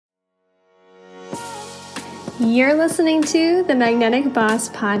You're listening to the Magnetic Boss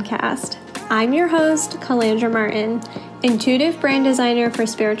Podcast. I'm your host, Calandra Martin, intuitive brand designer for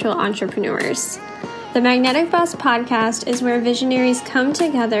spiritual entrepreneurs. The Magnetic Boss Podcast is where visionaries come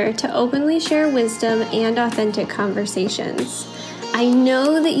together to openly share wisdom and authentic conversations. I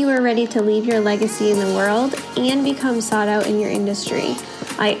know that you are ready to leave your legacy in the world and become sought out in your industry.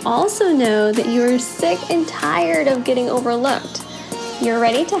 I also know that you are sick and tired of getting overlooked. You're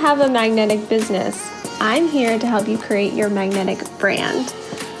ready to have a magnetic business. I'm here to help you create your magnetic brand.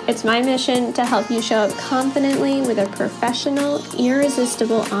 It's my mission to help you show up confidently with a professional,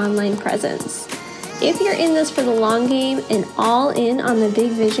 irresistible online presence. If you're in this for the long game and all in on the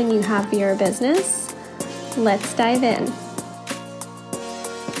big vision you have for your business, let's dive in.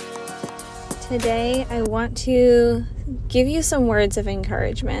 Today, I want to give you some words of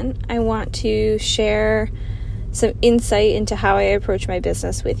encouragement. I want to share some insight into how I approach my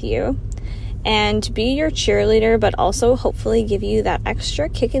business with you and be your cheerleader, but also hopefully give you that extra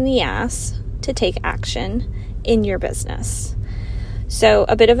kick in the ass to take action in your business. So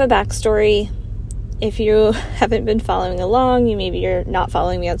a bit of a backstory. If you haven't been following along, maybe you're not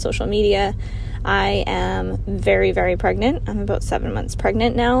following me on social media. I am very, very pregnant. I'm about 7 months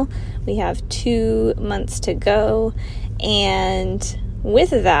pregnant now. We have 2 months to go. And with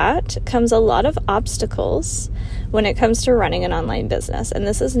that comes a lot of obstacles when it comes to running an online business. And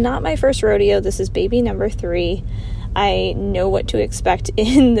this is not my first rodeo. This is baby number 3. I know what to expect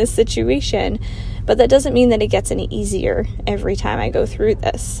in this situation, but that doesn't mean that it gets any easier every time I go through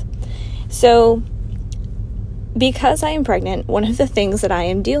this. So because I am pregnant, one of the things that I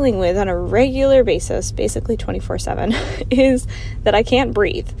am dealing with on a regular basis, basically 24/7, is that I can't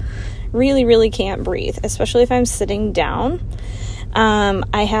breathe. Really, really can't breathe, especially if I'm sitting down.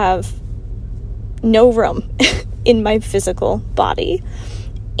 I have no room in my physical body.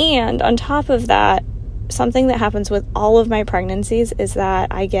 And on top of that, something that happens with all of my pregnancies is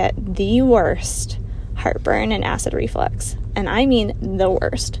that I get the worst heartburn and acid reflux. And I mean the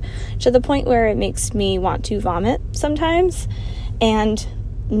worst, to the point where it makes me want to vomit sometimes, and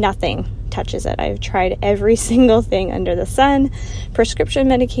nothing touches it. I've tried every single thing under the sun, prescription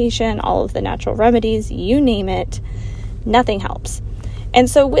medication, all of the natural remedies, you name it, nothing helps. And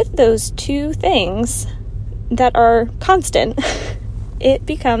so with those two things that are constant, it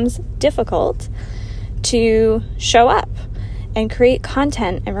becomes difficult to show up and create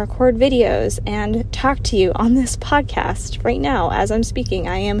content and record videos and talk to you on this podcast right now. As I'm speaking,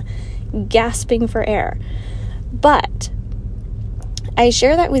 I am gasping for air. But I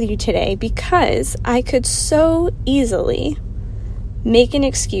share that with you today because I could so easily make an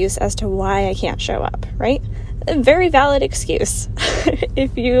excuse as to why I can't show up, right? A very valid excuse.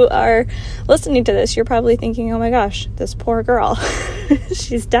 If you are listening to this, you're probably thinking, oh my gosh, this poor girl,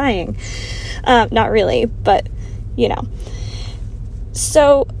 she's dying. Not really, but you know.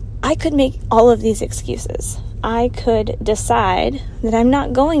 So I could make all of these excuses. I could decide that I'm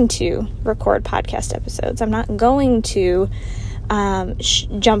not going to record podcast episodes. I'm not going to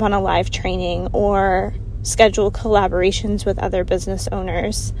jump on a live training or schedule collaborations with other business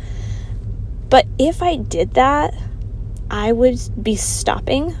owners. But if I did that, I would be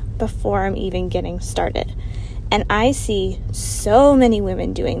stopping before I'm even getting started. And I see so many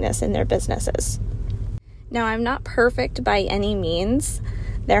women doing this in their businesses. Now, I'm not perfect by any means.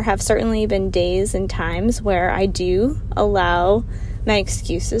 There have certainly been days and times where I do allow my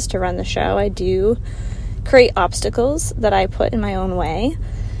excuses to run the show. I do create obstacles that I put in my own way.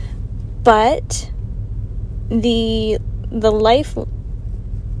 But the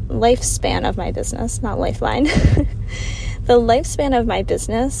lifespan of my business, not lifeline, the lifespan of my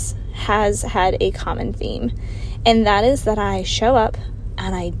business has had a common theme. And that is that I show up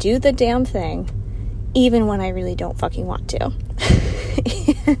and I do the damn thing even when I really don't fucking want to.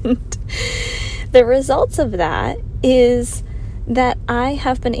 And the results of that is that I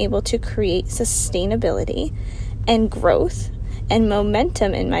have been able to create sustainability and growth and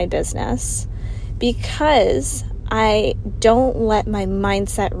momentum in my business because I don't let my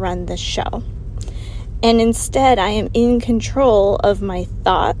mindset run the show. And instead, I am in control of my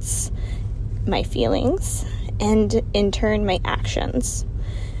thoughts, my feelings, and in turn, my actions.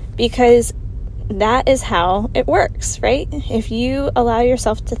 Because that is how it works, right? If you allow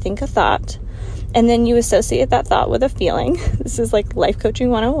yourself to think a thought and then you associate that thought with a feeling, this is like life coaching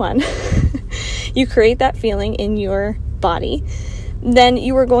 101, you create that feeling in your body, then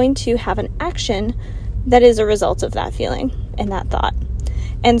you are going to have an action that is a result of that feeling and that thought.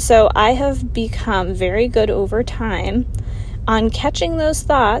 And so I have become very good over time on catching those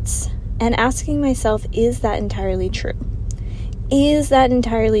thoughts and asking myself, is that entirely true? is that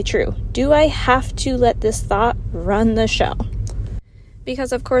entirely true? Do I have to let this thought run the show?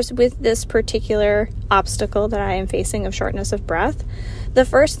 Because, of course, with this particular obstacle that I am facing of shortness of breath, the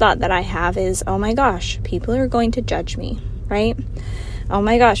first thought that I have is, oh my gosh, people are going to judge me, right? Oh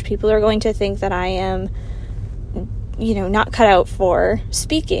my gosh, people are going to think that I am, not cut out for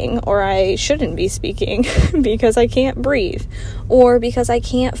speaking, or I shouldn't be speaking because I can't breathe, or because I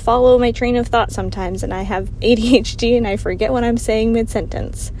can't follow my train of thought sometimes and I have ADHD and I forget what I'm saying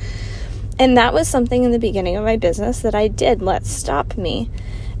mid-sentence. And that was something in the beginning of my business that I did let stop me.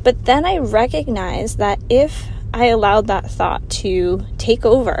 But then I recognized that if I allowed that thought to take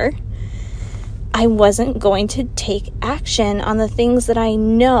over, I wasn't going to take action on the things that I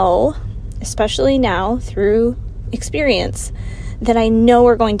know, especially now through experience, that I know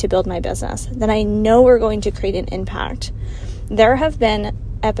are going to build my business, that I know are going to create an impact. There have been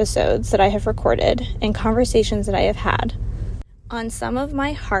episodes that I have recorded and conversations that I have had on some of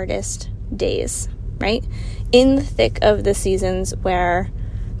my hardest days, right? In the thick of the seasons where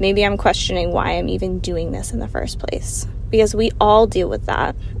maybe I'm questioning why I'm even doing this in the first place. Because we all deal with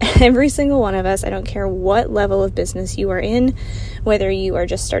that. Every single one of us, I don't care what level of business you are in, whether you are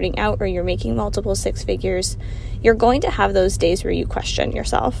just starting out or you're making multiple six figures, you're going to have those days where you question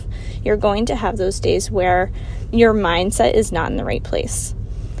yourself. You're going to have those days where your mindset is not in the right place.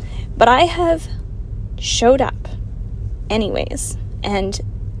 But I have showed up anyways. And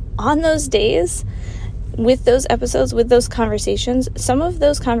on those days, with those episodes, with those conversations, some of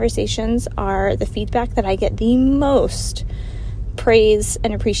those conversations are the feedback that I get the most praise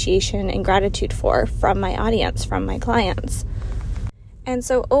and appreciation and gratitude for from my audience, from my clients. And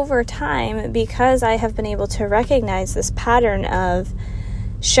so over time, because I have been able to recognize this pattern of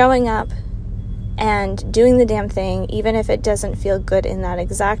showing up and doing the damn thing, even if it doesn't feel good in that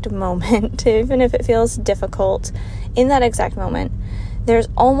exact moment, even if it feels difficult in that exact moment, there's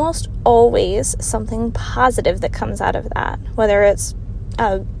almost always something positive that comes out of that, whether it's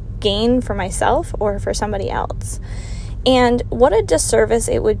a gain for myself or for somebody else. And what a disservice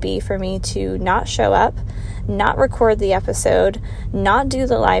it would be for me to not show up, not record the episode, not do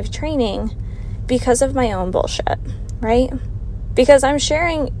the live training because of my own bullshit, right? Because I'm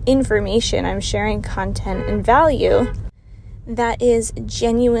sharing information, I'm sharing content and value that is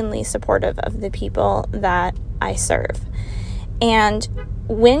genuinely supportive of the people that I serve. And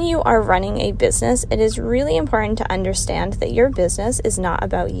when you are running a business, it is really important to understand that your business is not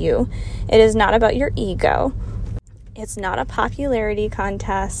about you. It is not about your ego. It's not a popularity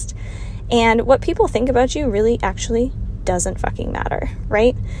contest. And what people think about you really actually doesn't fucking matter,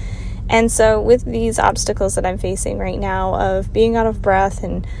 right? And so with these obstacles that I'm facing right now of being out of breath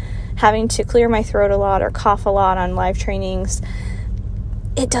and having to clear my throat a lot or cough a lot on live trainings,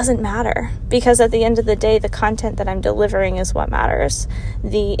 it doesn't matter, because at the end of the day, the content that I'm delivering is what matters.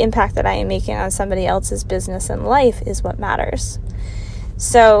 The impact that I am making on somebody else's business and life is what matters.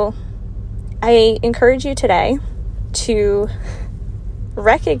 So I encourage you today to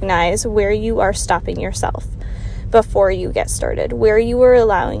recognize where you are stopping yourself before you get started, where you are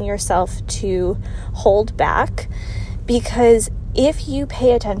allowing yourself to hold back, because if you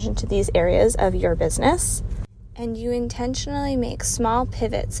pay attention to these areas of your business, and you intentionally make small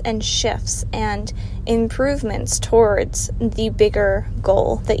pivots and shifts and improvements towards the bigger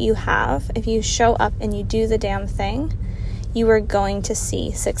goal that you have, if you show up and you do the damn thing, you are going to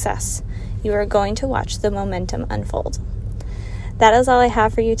see success. You are going to watch the momentum unfold. That is all I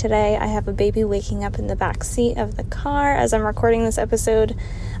have for you today. I have a baby waking up in the back seat of the car as I'm recording this episode.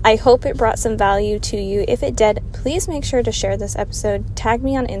 I hope it brought some value to you. If it did, please make sure to share this episode. Tag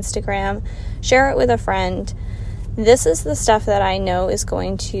me on Instagram. Share it with a friend. This is the stuff that I know is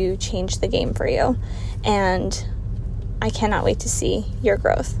going to change the game for you. And I cannot wait to see your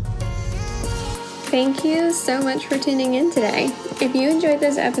growth. Thank you so much for tuning in today. If you enjoyed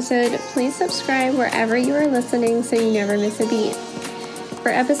this episode, please subscribe wherever you are listening so you never miss a beat. For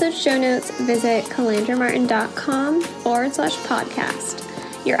episode show notes, visit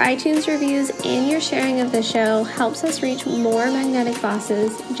calandramartin.com/podcast. Your iTunes reviews and your sharing of the show helps us reach more magnetic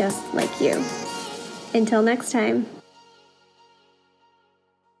bosses just like you. Until next time.